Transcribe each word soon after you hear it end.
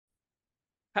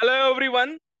Hello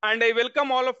everyone, and I welcome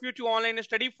all of you to Online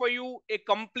Study for You, a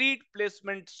complete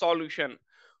placement solution.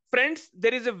 Friends,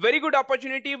 there is a very good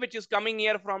opportunity which is coming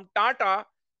here from Tata.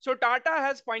 So Tata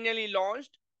has finally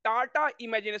launched Tata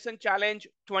Imagination Challenge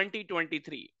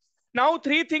 2023. Now,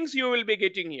 three things you will be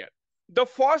getting here. The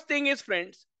first thing is,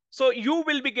 friends, so you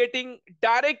will be getting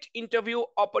direct interview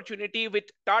opportunity with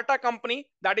Tata company.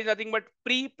 That is nothing but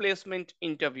pre-placement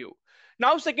interview.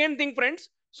 Now, second thing, friends,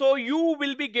 so you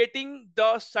will be getting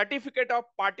the certificate of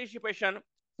participation.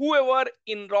 Whoever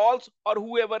enrolls or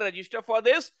whoever register for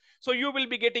this, so you will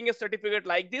be getting a certificate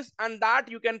like this, and that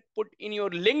you can put in your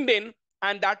LinkedIn,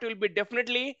 and that will be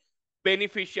definitely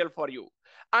beneficial for you.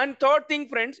 And third thing,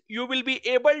 friends, you will be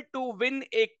able to win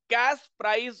a cash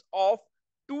prize of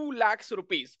 2 lakhs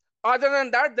rupees. Other than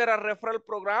that, there are referral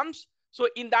programs. So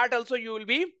in that also you will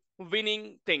be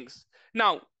winning things.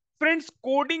 Now, friends,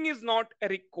 coding is not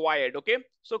required. Okay,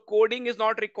 so coding is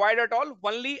not required at all.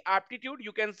 Only aptitude.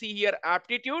 You can see here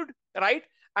aptitude, right?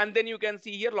 And then you can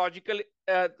see here logical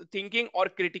thinking or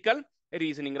critical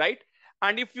reasoning, right?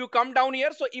 And if you come down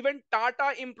here, so even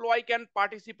Tata employee can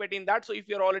participate in that. So if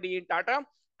you're already in Tata,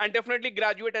 and definitely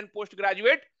graduate and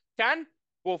postgraduate can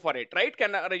go for it, right?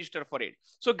 Can register for it.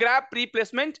 So grab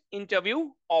pre-placement interview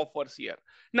offers here.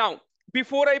 Now,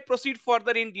 before I proceed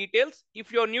further in details,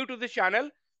 if you're new to this channel,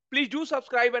 please do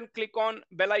subscribe and click on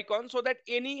bell icon so that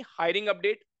any hiring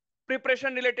update,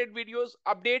 preparation related videos,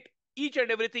 update, each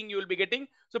and everything you will be getting.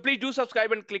 So please do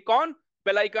subscribe and click on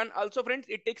bell icon. Also, friends,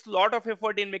 it takes a lot of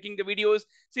effort in making the videos.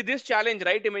 See, this challenge,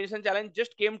 right? Imagination challenge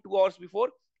just came 2 hours before,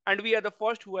 and we are the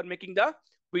first who are making the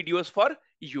videos for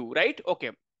you, right? Okay.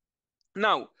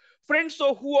 Now, friends,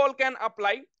 so who all can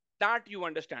apply, that you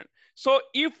understand. So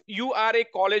if you are a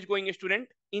college going student,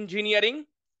 engineering,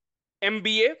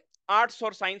 MBA, arts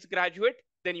or science graduate,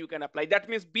 then you can apply. That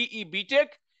means BE, BTECH,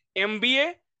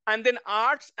 MBA, and then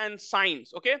arts and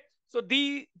science. Okay. So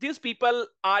these people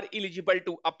are eligible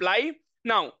to apply.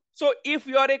 Now, so if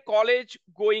you are a college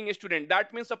going student,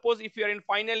 that means suppose if you are in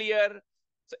final year,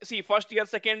 see first year,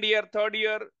 second year, third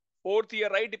year, fourth year,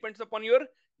 right? Depends upon your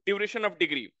duration of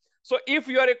degree. So if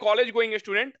you are a college going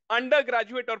student,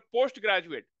 undergraduate or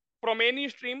postgraduate from any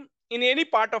stream in any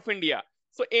part of India,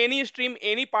 so any stream,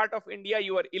 any part of India,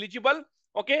 you are eligible.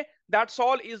 Okay, that's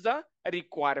all is the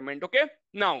requirement. Okay,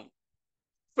 now,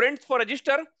 friends, for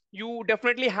register, you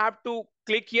definitely have to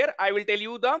click here. I will tell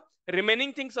you the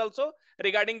remaining things also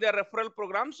regarding the referral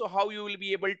program. So how you will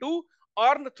be able to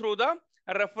earn through the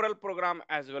referral program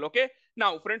as well. Okay,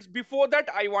 now, friends, before that,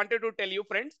 I wanted to tell you,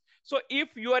 friends, so if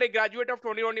you are a graduate of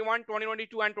 2021,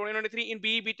 2022, and 2023 in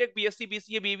BE, BTech, BSc,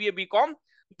 BCA, BBA, BCom,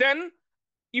 then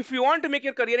if you want to make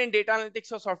your career in data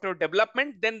analytics or software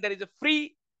development, then there is a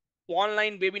free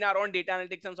online webinar on data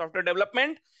analytics and software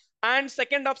development. And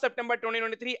 2nd of September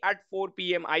 2023 at 4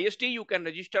 p.m. IST, you can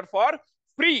register for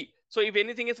free. So if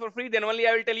anything is for free, then only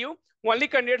I will tell you. Only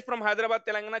candidates from Hyderabad,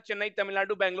 Telangana, Chennai, Tamil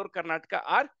Nadu, Bangalore, Karnataka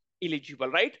are eligible,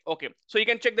 right? Okay. So you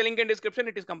can check the link in description.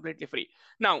 It is completely free.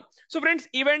 Now, so friends,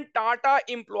 even Tata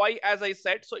employee, as I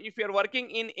said, so if you're working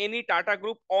in any Tata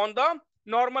group on the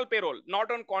normal payroll,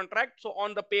 not on contract, so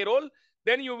on the payroll,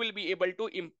 then you will be able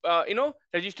to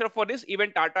register for this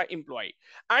even Tata employee.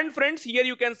 And friends, here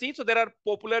you can see, so there are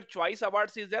popular choice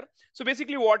awards is there. So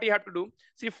basically what you have to do,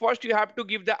 see, first you have to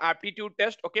give the aptitude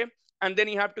test. Okay, and then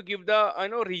you have to give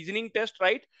the reasoning test,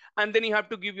 right? And then you have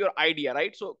to give your idea,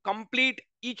 right? So complete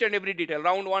each and every detail,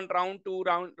 round 1, round 2,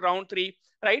 round 3,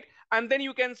 right? And then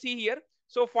you can see here,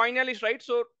 so finalists, right?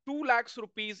 So 2 lakhs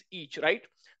rupees each, right?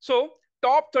 So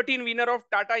top 13 winner of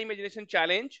Tata Imagination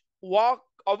Challenge walk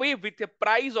away with a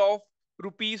prize of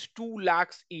rupees 2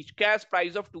 lakhs each, cash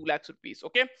prize of 2 lakhs rupees.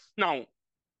 Okay, now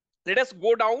let us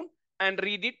go down and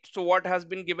read it. So what has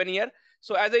been given here,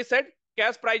 so as I said,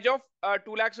 cash prize of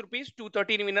 2 lakhs rupees to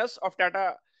 13 winners of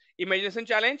Tata Imagination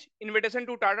Challenge, invitation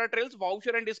to Tata Trails,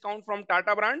 voucher and discount from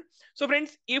Tata brand. So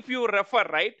friends, if you refer,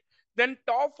 right, then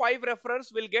top 5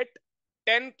 referrers will get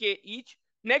 10k each,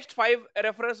 next 5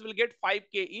 referrers will get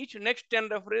 5k each, next 10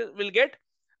 referrers will get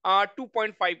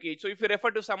 2.5k each. So if you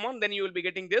refer to someone, then you will be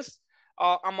getting this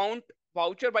amount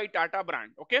voucher by Tata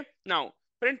brand. Okay, now,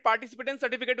 friend, participant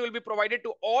certificate will be provided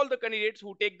to all the candidates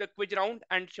who take the quiz round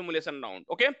and simulation round.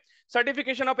 Okay,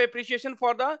 certification of appreciation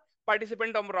for the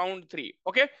participant of round 3.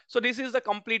 Okay, so this is the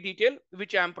complete detail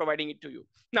which I am providing it to you.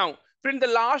 Now, friend, the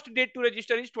last date to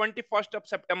register is 21st of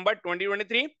September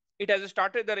 2023. It has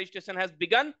started, the registration has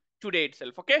begun today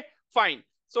itself. Okay, fine.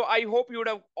 So I hope you would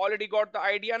have already got the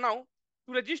idea now.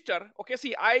 To register, okay,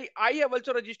 see, I have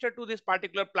also registered to this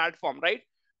particular platform, right?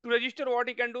 To register, what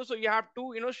you can do, so you have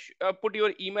to put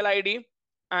your email ID,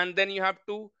 and then you have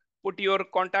to put your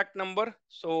contact number.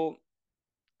 So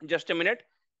Just a minute.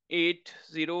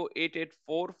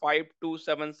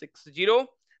 8088452760.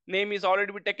 Name is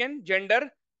already been taken. Gender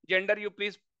you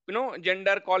please,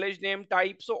 gender, college name,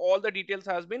 type, so all the details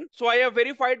has been. So I have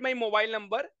verified my mobile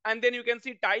number, and then you can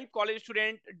see type college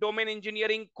student, domain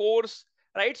engineering course,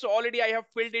 right? So already I have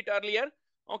filled it earlier.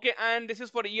 Okay, and this is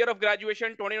for year of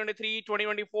graduation 2023,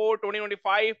 2024,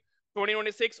 2025,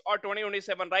 2026 or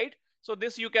 2027, right? So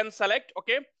this you can select.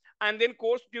 Okay, and then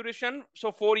course duration,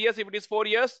 so 4 years if it is 4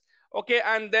 years. Okay,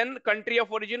 and then country of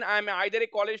origin, I am either a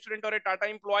college student or a Tata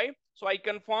employee, so I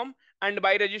confirm. And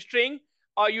by registering,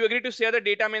 you agree to share the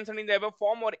data mentioned in the above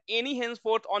form or any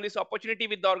henceforth on this opportunity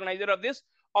with the organizer of this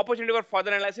opportunity for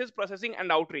further analysis, processing,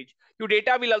 and outreach. Your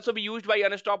data will also be used by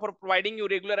Unstop for providing you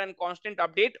regular and constant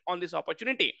update on this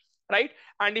opportunity, right?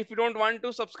 And if you don't want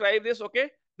to subscribe this, okay,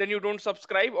 then you don't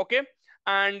subscribe. Okay,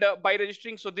 and by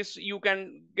registering, so this you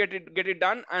can get it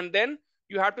done, and then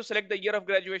you have to select the year of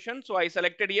graduation. So I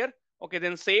selected here. Okay,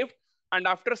 then save. And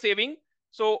after saving,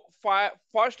 so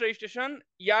first registration,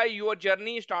 yeah, your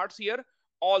journey starts here,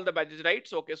 all the badges, right?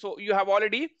 So okay, so you have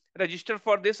already registered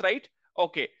for this, right?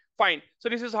 Okay, fine. So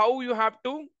this is how you have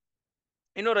to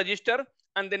register,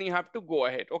 and then you have to go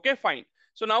ahead. Okay, fine.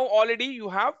 So now already you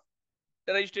have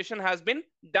the registration has been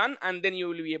done, and then you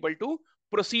will be able to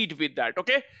proceed with that.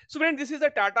 Okay, so friends, this is the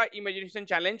Tata Imagination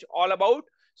Challenge all about.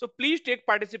 So please take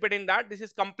participate in that. This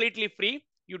is completely free.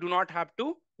 You do not have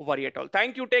to worry at all.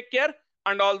 Thank you, take care,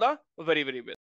 and all the very best.